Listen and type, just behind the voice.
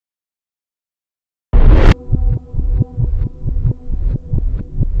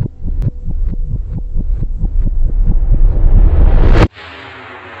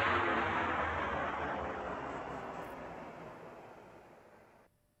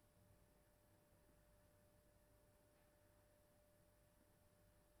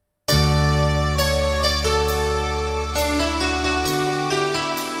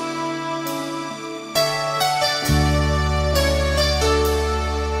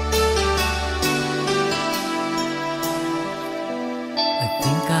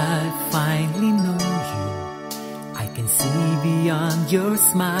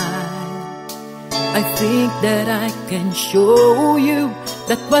smile. I think that I can show you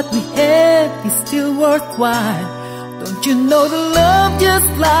that what we have is still worthwhile. Don't you know the love just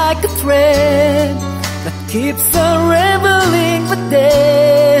like a thread that keeps unraveling, but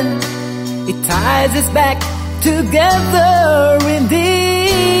then it ties us back together in the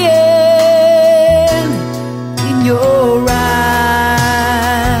end. In your eyes,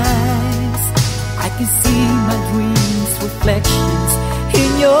 I can see my dreams' reflections in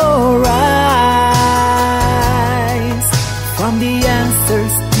your eyes. From the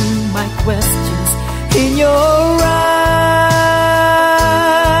answers to my questions in your eyes,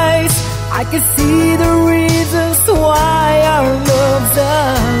 I can see the reasons why our love's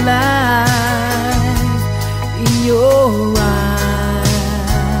alive. In your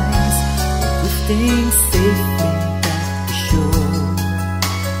eyes, drifting safely back to shore,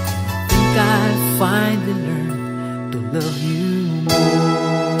 I think I'll finally learn to love you more.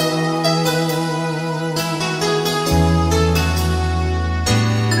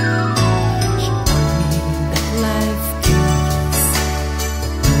 She told me that life changes,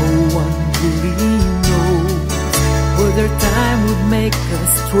 no one really knows whether time would make us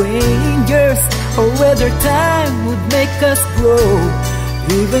strangers or whether time would make us grow.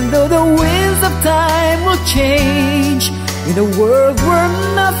 Even though the winds of time will change, in a world where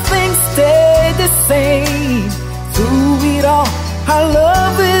nothing stays the same, through it all, our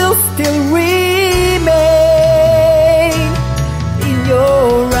love will still remain. In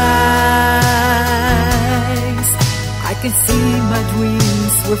your eyes, I can see my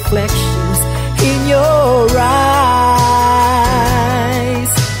dreams' reflections in your eyes.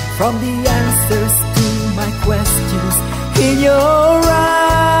 From the answers to my questions in your eyes,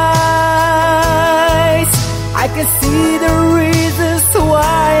 I can see the reason